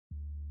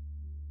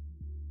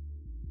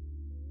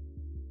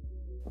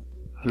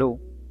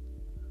Hello.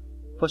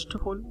 First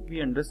of all,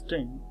 we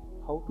understand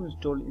how to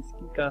install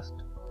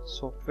Screencast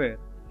software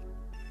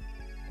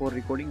for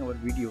recording our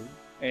video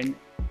and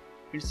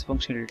its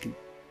functionality.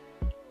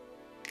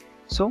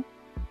 So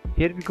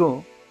here we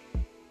go.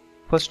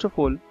 First of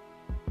all,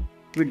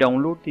 we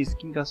download the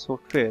Screencast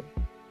software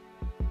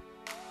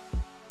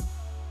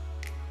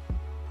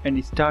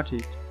and start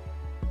it.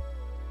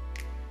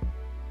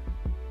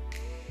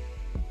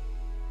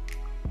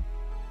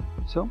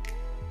 So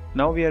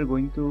now we are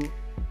going to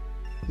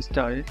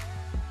start it.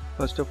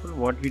 First of all,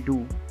 what we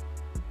do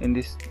in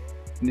this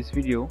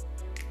video,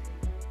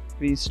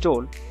 we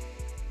install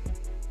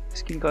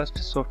Screencast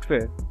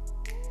software.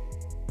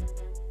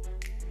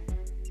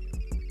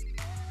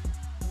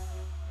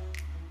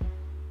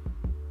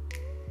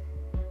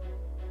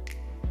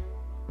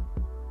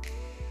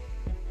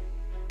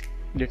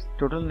 The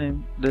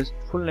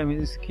full name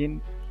is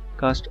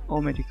Screencast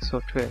O matic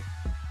software,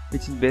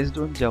 which is based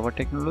on Java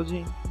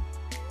technology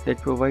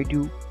that provide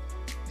you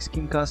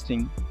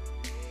screencasting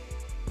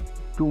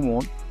two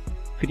mode,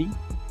 free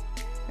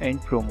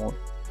and pro mode.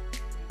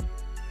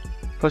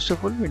 First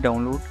of all, we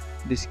download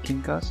the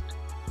Screencast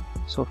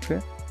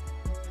software.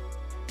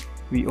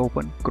 We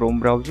open Chrome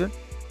browser.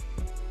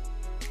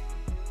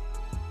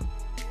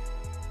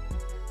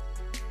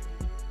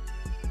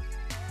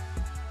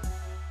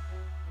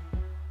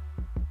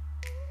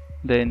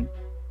 Then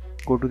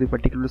go to the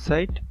particular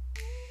site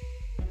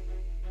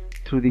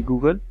through the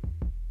Google.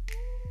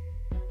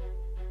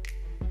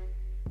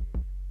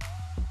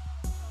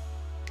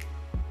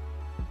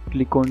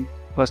 Click on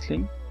first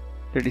link,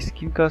 that is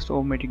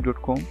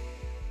screencastomatic.com.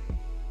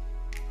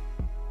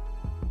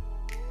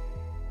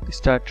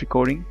 Start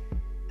recording.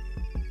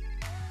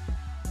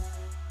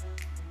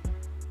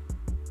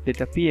 That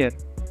appear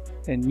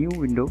a new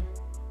window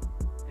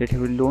that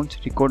will launch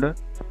recorder.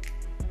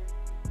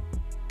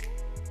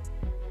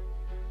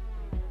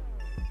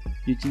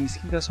 Using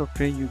Screencast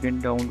software, you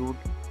can download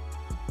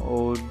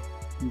or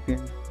you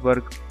can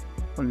work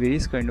on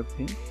various kind of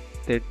things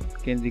that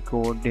can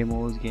record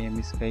demos,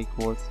 games, Skype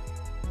calls,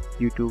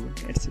 YouTube,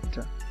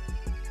 etc.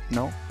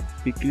 Now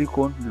we click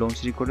on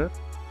launch recorder.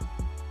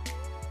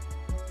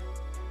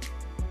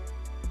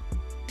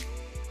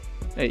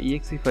 A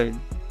exe file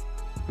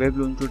web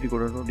launcher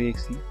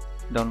recorder.exe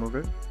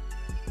downloaded.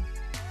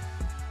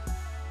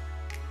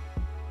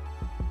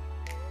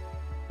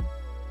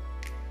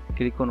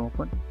 Click on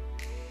open.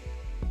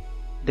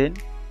 Then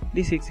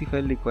this exe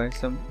file requires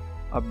some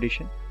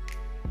updation,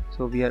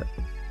 so we are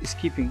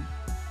skipping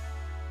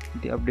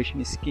the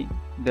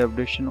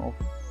updation of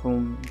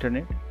from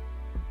internet.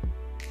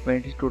 When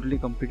it is totally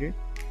completed,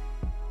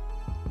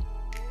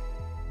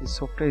 the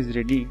software is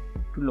ready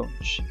to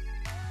launch.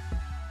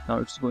 Now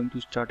it's going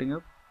to starting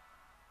up.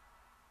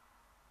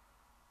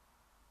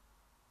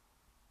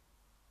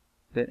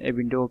 Then a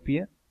window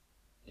appear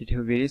that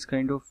have various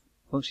kind of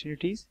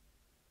functionalities,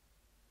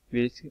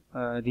 various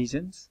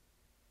regions.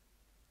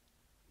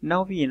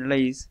 Now we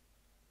analyze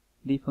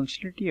the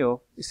functionality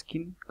of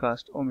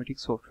Screencast O matic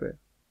software.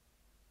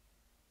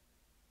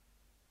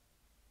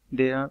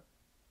 There are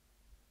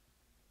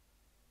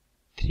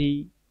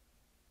three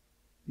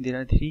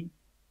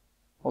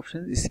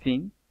options: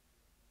 screen,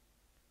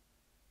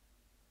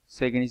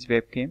 second is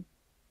webcam,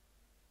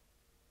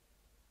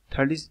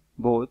 third is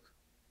both.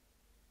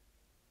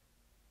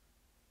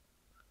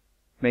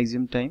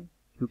 Maximum time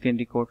you can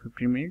record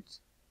 15 minutes,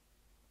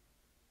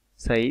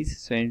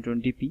 size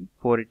 720p,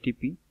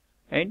 480p,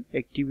 and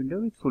active window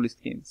with full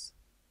screens.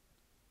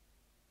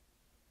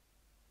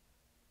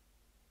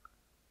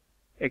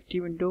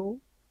 Active window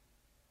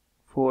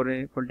for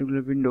a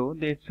particular window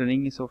that's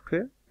running a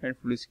software, and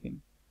full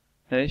screen.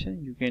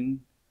 Narration, you can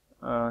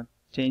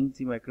change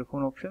the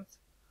microphone options,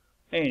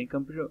 and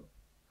computer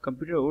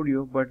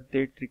audio, but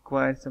that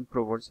requires some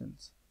pro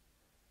versions.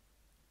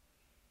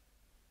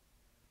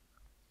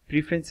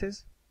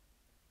 Preferences,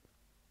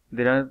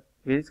 there are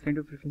various kind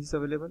of preferences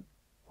available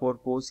for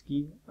pause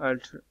key,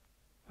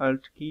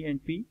 alt key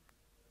and P,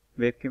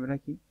 web camera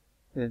key,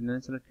 there is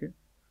none selected,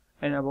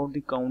 and about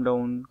the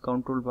countdown,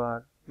 control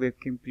bar,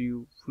 webcam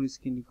preview, full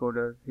screen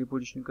recorder,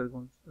 reposition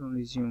control,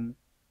 resume,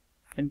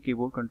 and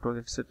keyboard control,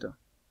 etc.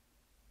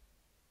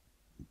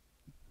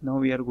 Now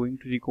we are going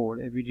to record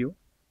a video.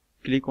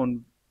 Click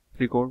on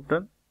record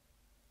button,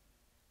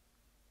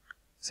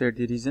 set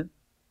the region,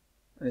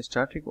 and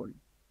start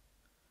recording.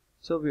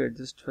 So we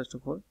adjust first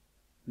of all,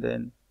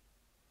 then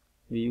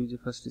we use the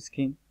first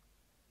screen,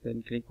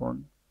 then click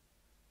on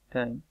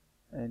time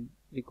and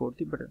record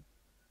the button,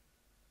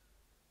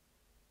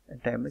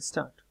 and time will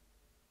start.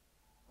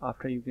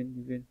 After you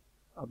can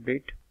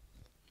update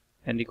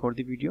and record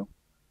the video.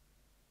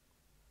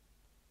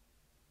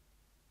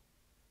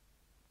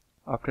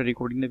 After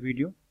recording the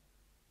video,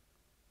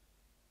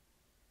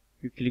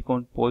 you click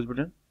on pause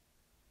button,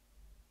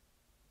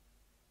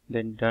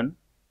 then done.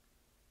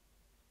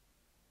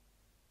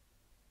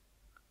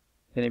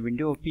 Then a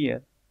window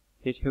appear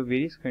that have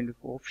various kind of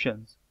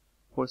options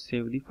for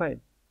save the file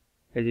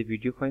as a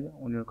video file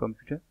on your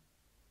computer.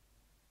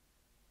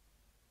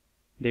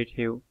 that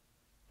have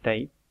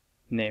type,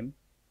 name,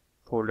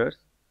 folders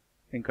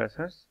and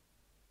cursors.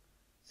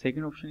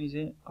 Second option is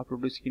a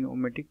upload to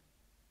Screen-O-Matic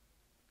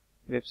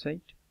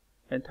website,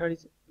 and third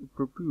is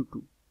upload to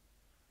YouTube.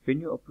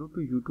 When you upload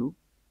to YouTube,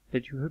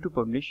 that you have to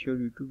publish your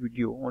YouTube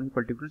video on a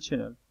particular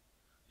channel,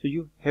 so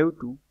you have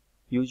to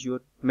use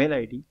your mail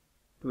ID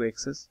to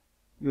access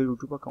your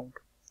YouTube account.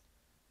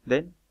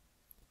 Then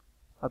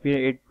up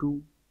here, add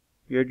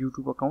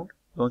YouTube account,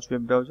 launch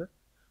web browser,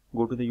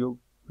 go to the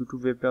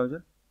YouTube web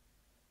browser,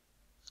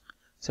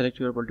 select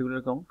your particular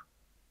account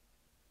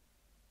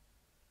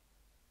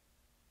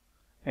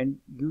and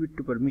give it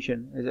to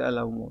permission as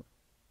allow more.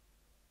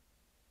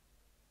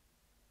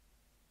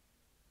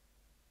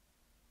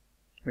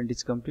 When it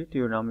is complete,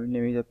 your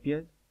name is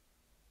appeared,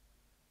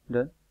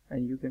 done,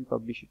 and you can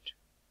publish it.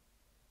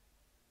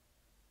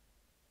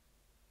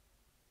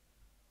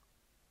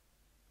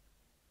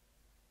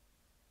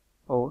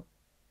 Or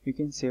you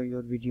can save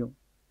your video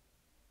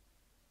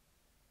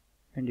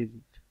and edit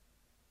it.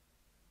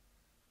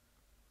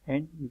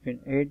 And you can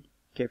add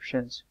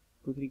captions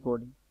to the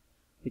recording.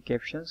 The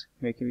captions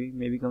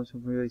maybe comes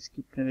from your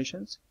script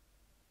narrations,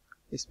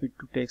 speech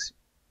to text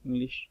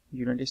English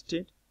United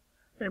States,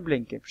 and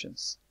blank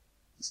captions.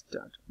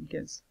 Start and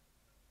cancel.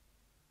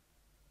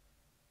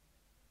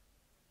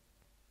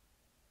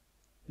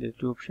 There are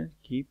two options,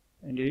 keep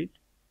and delete,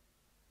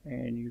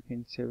 and you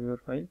can save your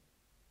file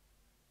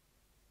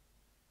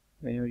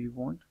whenever you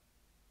want.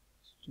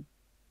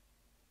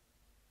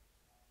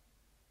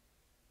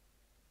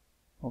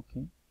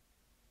 Okay,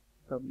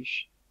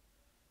 publish.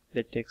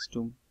 That takes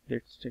time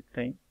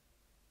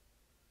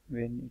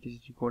when it is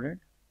recorded.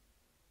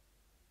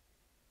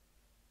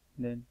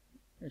 Then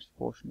its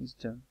portion is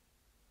done.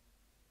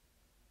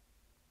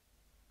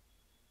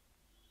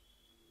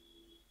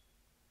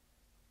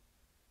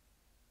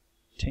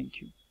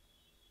 Thank you.